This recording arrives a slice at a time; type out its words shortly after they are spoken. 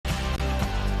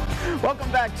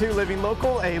Welcome back to Living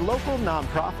Local. A local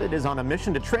nonprofit is on a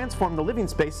mission to transform the living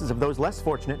spaces of those less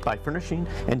fortunate by furnishing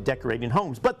and decorating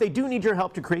homes. But they do need your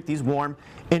help to create these warm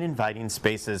and inviting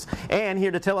spaces. And here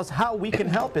to tell us how we can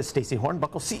help is Stacy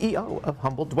Hornbuckle, CEO of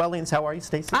Humble Dwellings. How are you,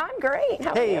 Stacy? I'm great.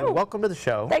 How are Hey, you? welcome to the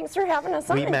show. Thanks for having us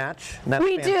on. We match. And that's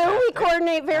We do. fantastic. We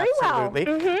coordinate very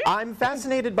Absolutely. well. I'm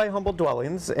fascinated by Humble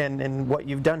Dwellings and what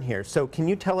you've done here. So can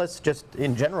you tell us just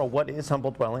in general, what is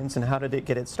Humble Dwellings and how did it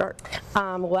get its start?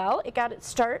 Well, it got its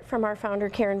start from our founder,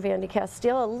 Karen Van de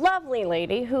Castile, a lovely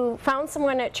lady who found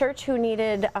someone at church who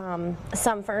needed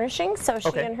some furnishing. So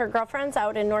she and her girlfriends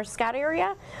out in North Scott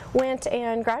area went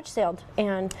and garage saled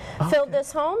and filled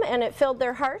this home, and it filled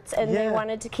their hearts, and they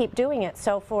wanted to keep doing it.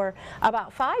 So for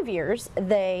about 5 years,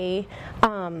 they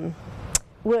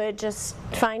would just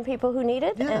find people who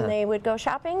needed, and they would go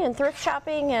shopping and thrift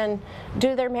shopping and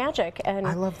do their magic. And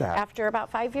I love that. After about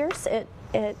 5 years, it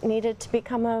needed to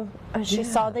become she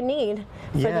saw the need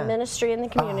for the ministry in the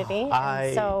community.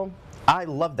 I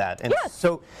love that. And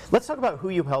so let's talk about who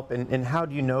you help and how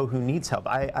do you know who needs help?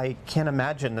 I can't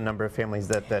imagine the number of families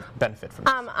that benefit from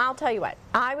this. I'll tell you what,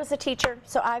 I was a teacher,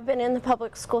 so I've been in the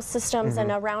public school systems and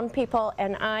around people,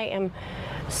 and I am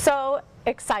so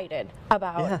excited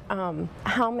about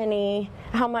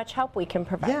how much help we can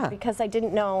provide, because I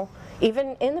didn't know,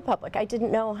 even in the public, I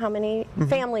didn't know how many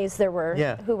families there were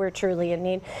who were truly in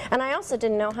need, and I also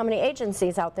didn't know how many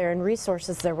agencies out there and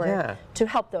resources there were to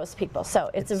help those people.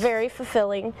 So it's very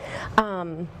fulfilling.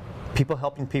 People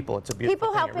helping people, it's a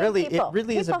beautiful thing. It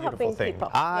really is a beautiful thing.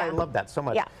 I love that so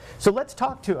much. So let's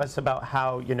talk to us about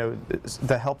how, you know,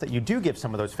 the help that you do give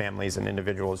some of those families and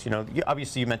individuals. You know,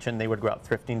 obviously you mentioned they would go out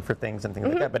thrifting for things and things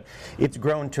like that, but it's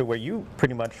grown to where you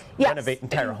pretty much renovate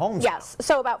entire homes. Yes,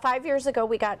 so about 5 years ago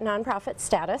we got nonprofit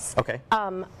status. Okay.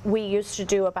 We used to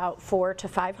do about 4 to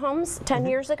 5 homes 10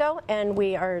 years ago, and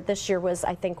this year was,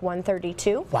 I think,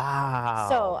 132. Wow.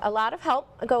 So a lot of help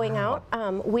going out.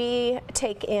 We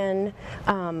take in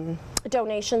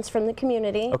donations from the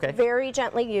community, very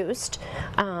gently used.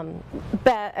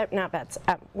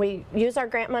 We use our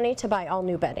grant money to buy all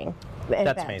new bedding.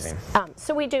 That's amazing.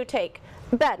 So we do take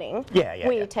bedding.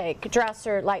 We take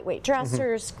lightweight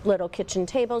dressers, little kitchen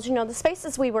tables. You know, the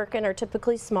spaces we work in are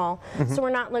typically small, so we're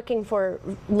not looking for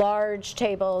large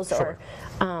tables or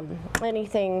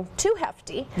anything too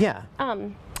hefty.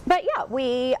 But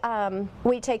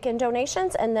we take in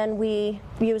donations, and then we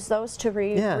use those to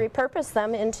repurpose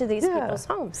them into these people's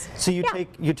homes. So you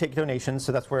take donations,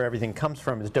 so that's where everything comes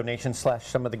from, is donations slash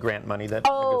some of the grant money that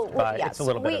goes to buy. It's a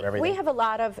little bit of everything. We have a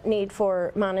lot of need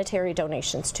for monetary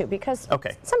donations too, because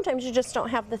sometimes you just don't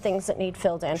have the things that need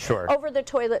filled in. Over the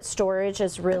toilet storage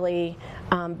is really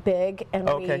big,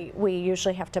 and we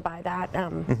usually have to buy that.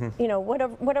 You know,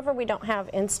 whatever we don't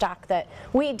have in stock that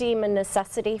we deem a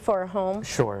necessity for a home.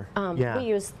 We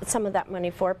use some of that money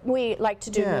for. We like to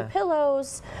do new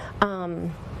pillows,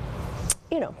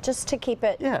 you know, just to keep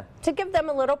it, to give them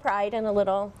a little pride and a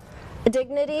little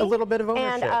dignity, a little bit of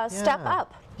ownership, and step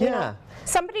up. You know,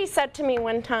 somebody said to me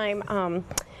one time,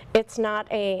 "It's not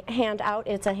a hand out;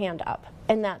 it's a hand up."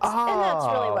 And that's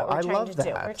really what we're trying to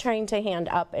do. We're trying to hand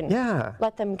up and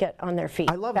let them get on their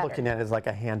feet. I love looking at it as like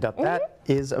a hand up. That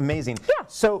is amazing.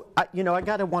 So you know, I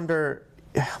gotta wonder.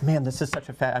 Man, this is such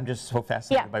I'm just so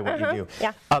fascinated by what you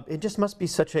do. It just must be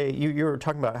such you were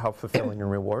talking about how fulfilling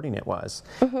and rewarding it was.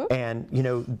 And, you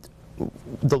know,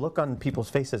 the look on people's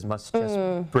faces must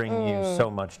just bring you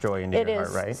so much joy into your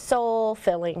heart, right? It is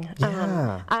soul-filling.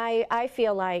 I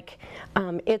feel like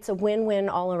it's a win-win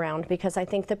all around, because I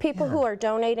think the people who are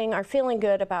donating are feeling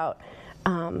good about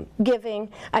giving.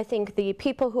 I think the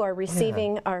people who are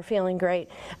receiving are feeling great.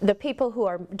 The people who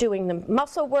are doing the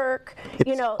muscle work,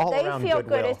 you know, they feel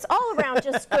good. It's all around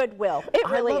just goodwill. It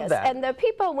really is. That. And the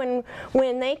people,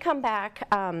 when they come back,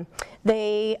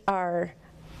 they are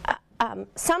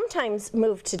sometimes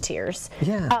moved to tears.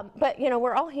 But you know,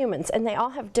 we're all humans, and they all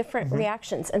have different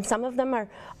reactions, and some of them are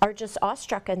just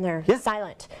awestruck and they're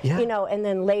silent. You know, and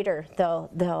then later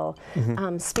they'll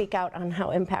speak out on how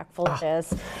impactful it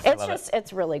is.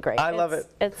 It's really great. I love it.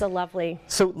 It's a lovely.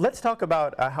 So let's talk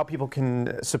about how people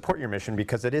can support your mission,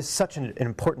 because it is such an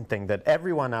important thing that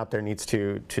everyone out there needs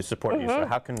to support you. So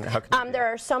how can there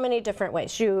are so many different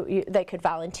ways. They could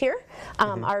volunteer.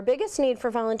 Our biggest need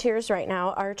for volunteers right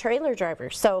now are trailer trailer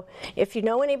drivers. So if you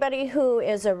know anybody who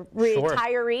is a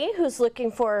retiree who's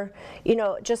looking for, you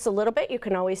know, just a little bit, you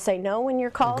can always say no when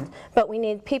you're called, but we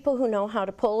need people who know how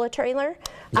to pull a trailer.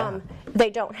 They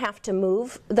don't have to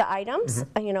move the items,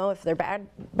 you know, if their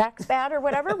back's bad or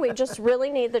whatever. We just really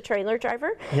need the trailer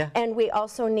driver. And we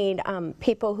also need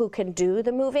people who can do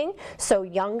the moving. So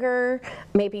younger,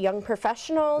 maybe young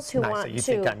professionals who want to. You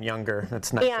think I'm younger.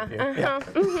 That's nice of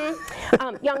you.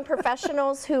 Young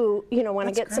professionals who, you know, want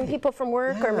to get some people from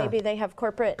work, or maybe they have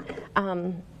corporate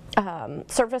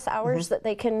service hours that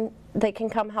they can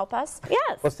come help us.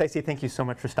 Yes. Well, Stacy, thank you so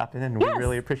much for stopping in. We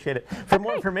really appreciate it. For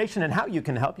more information on how you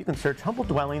can help, you can search Humble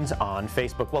Dwellings on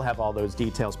Facebook. We'll have all those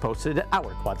details posted at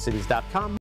ourquadcities.com.